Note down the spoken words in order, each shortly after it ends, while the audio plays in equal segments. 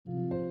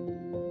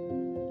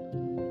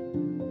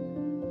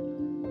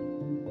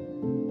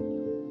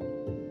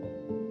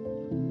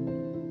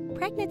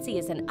Pregnancy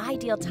is an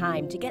ideal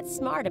time to get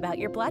smart about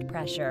your blood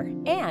pressure,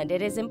 and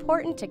it is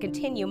important to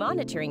continue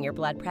monitoring your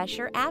blood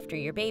pressure after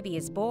your baby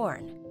is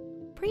born.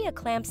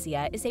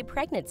 Preeclampsia is a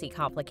pregnancy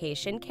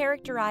complication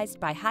characterized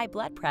by high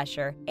blood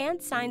pressure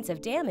and signs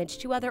of damage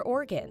to other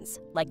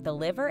organs, like the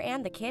liver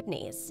and the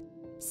kidneys.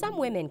 Some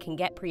women can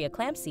get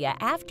preeclampsia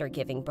after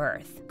giving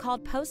birth,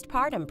 called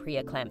postpartum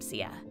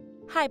preeclampsia.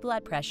 High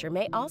blood pressure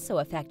may also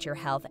affect your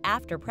health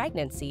after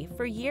pregnancy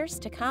for years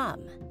to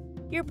come.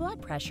 Your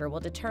blood pressure will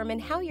determine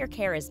how your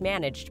care is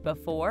managed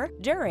before,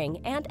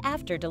 during, and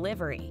after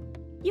delivery.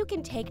 You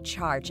can take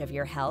charge of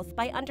your health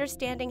by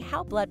understanding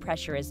how blood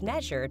pressure is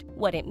measured,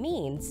 what it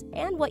means,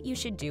 and what you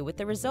should do with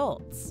the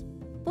results.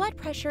 Blood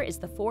pressure is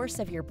the force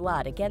of your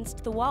blood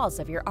against the walls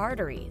of your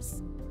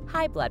arteries.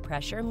 High blood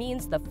pressure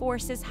means the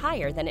force is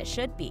higher than it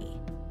should be.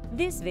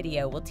 This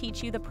video will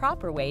teach you the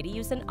proper way to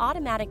use an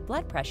automatic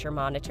blood pressure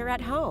monitor at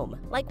home,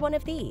 like one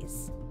of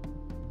these.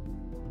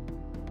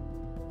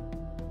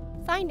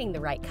 Finding the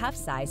right cuff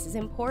size is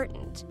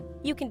important.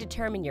 You can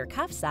determine your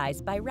cuff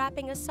size by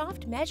wrapping a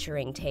soft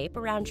measuring tape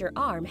around your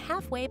arm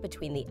halfway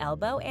between the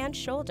elbow and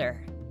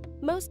shoulder.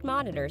 Most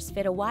monitors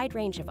fit a wide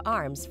range of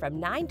arms from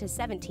 9 to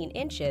 17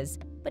 inches,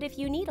 but if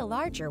you need a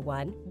larger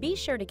one, be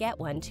sure to get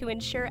one to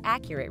ensure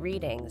accurate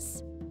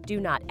readings. Do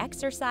not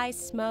exercise,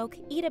 smoke,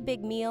 eat a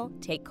big meal,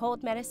 take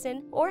cold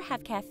medicine, or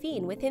have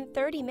caffeine within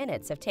 30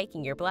 minutes of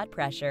taking your blood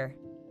pressure.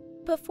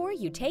 Before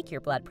you take your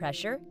blood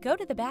pressure, go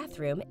to the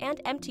bathroom and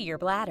empty your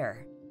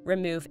bladder.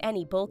 Remove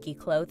any bulky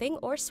clothing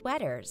or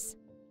sweaters.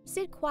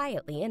 Sit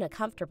quietly in a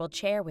comfortable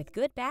chair with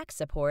good back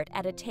support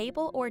at a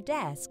table or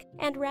desk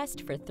and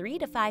rest for 3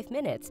 to 5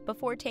 minutes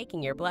before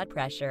taking your blood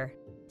pressure.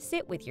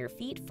 Sit with your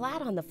feet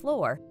flat on the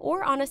floor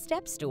or on a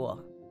step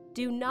stool.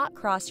 Do not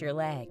cross your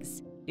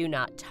legs. Do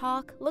not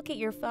talk, look at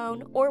your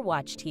phone, or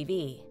watch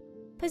TV.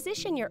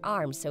 Position your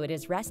arm so it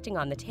is resting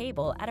on the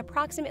table at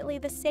approximately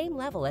the same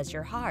level as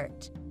your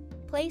heart.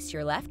 Place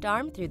your left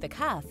arm through the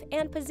cuff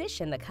and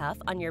position the cuff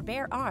on your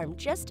bare arm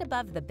just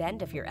above the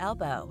bend of your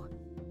elbow.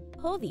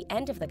 Pull the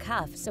end of the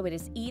cuff so it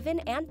is even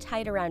and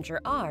tight around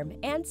your arm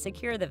and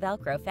secure the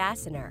Velcro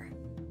fastener.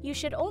 You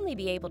should only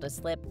be able to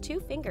slip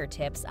 2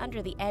 fingertips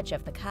under the edge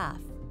of the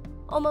cuff.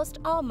 Almost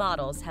all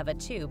models have a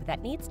tube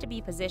that needs to be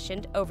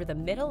positioned over the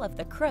middle of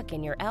the crook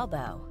in your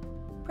elbow.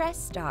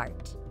 Press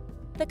Start.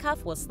 The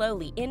cuff will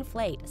slowly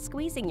inflate,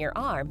 squeezing your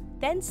arm,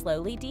 then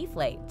slowly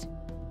deflate.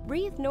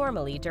 Breathe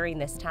normally during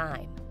this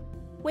time.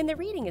 When the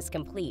reading is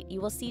complete, you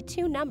will see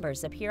 2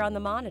 numbers appear on the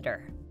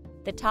monitor.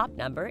 The top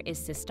number is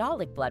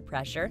systolic blood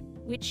pressure,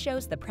 which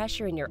shows the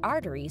pressure in your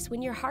arteries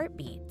when your heart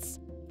beats.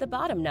 The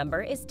bottom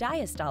number is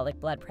diastolic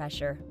blood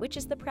pressure, which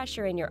is the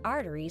pressure in your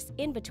arteries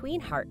in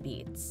between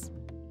heartbeats.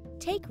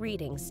 Take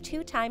readings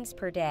 2 times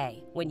per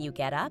day, when you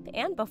get up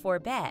and before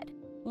bed.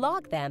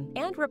 Log them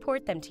and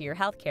report them to your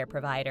healthcare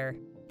provider.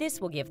 This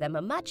will give them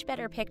a much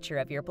better picture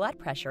of your blood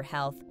pressure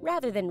health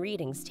rather than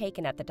readings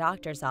taken at the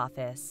doctor's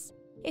office.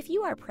 If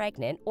you are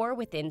pregnant or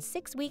within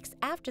 6 weeks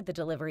after the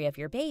delivery of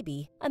your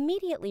baby,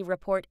 immediately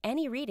report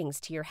any readings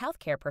to your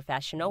healthcare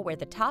professional where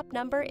the top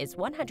number is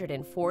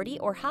 140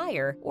 or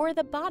higher or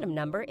the bottom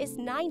number is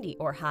 90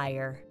 or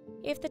higher.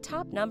 If the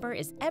top number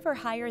is ever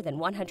higher than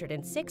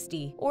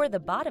 160 or the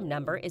bottom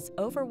number is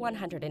over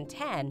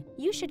 110,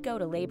 you should go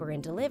to labor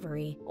and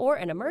delivery or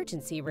an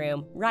emergency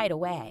room right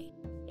away.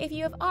 If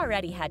you have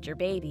already had your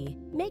baby,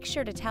 make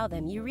sure to tell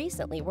them you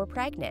recently were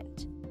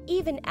pregnant.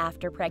 Even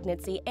after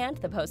pregnancy and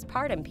the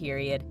postpartum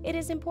period, it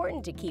is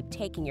important to keep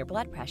taking your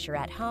blood pressure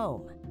at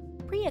home.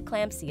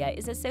 Preeclampsia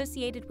is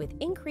associated with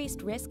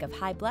increased risk of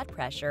high blood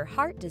pressure,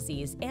 heart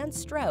disease, and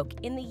stroke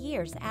in the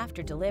years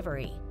after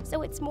delivery,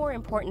 so it's more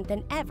important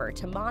than ever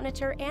to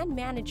monitor and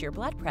manage your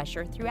blood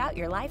pressure throughout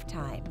your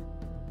lifetime.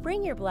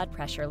 Bring your blood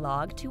pressure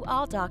log to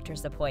all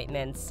doctor's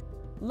appointments.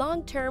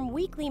 Long-term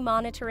weekly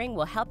monitoring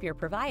will help your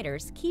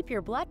providers keep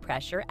your blood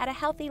pressure at a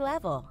healthy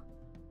level.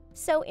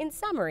 So in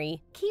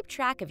summary, keep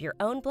track of your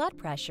own blood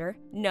pressure,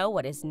 know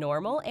what is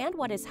normal and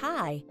what is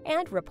high,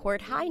 and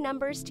report high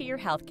numbers to your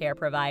healthcare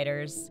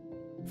providers.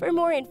 For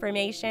more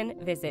information,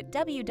 visit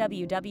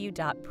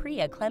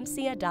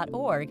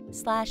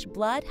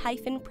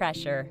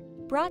www.preeclampsia.org/blood-pressure.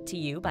 Brought to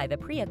you by the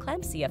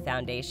Preeclampsia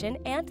Foundation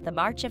and the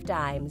March of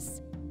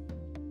Dimes.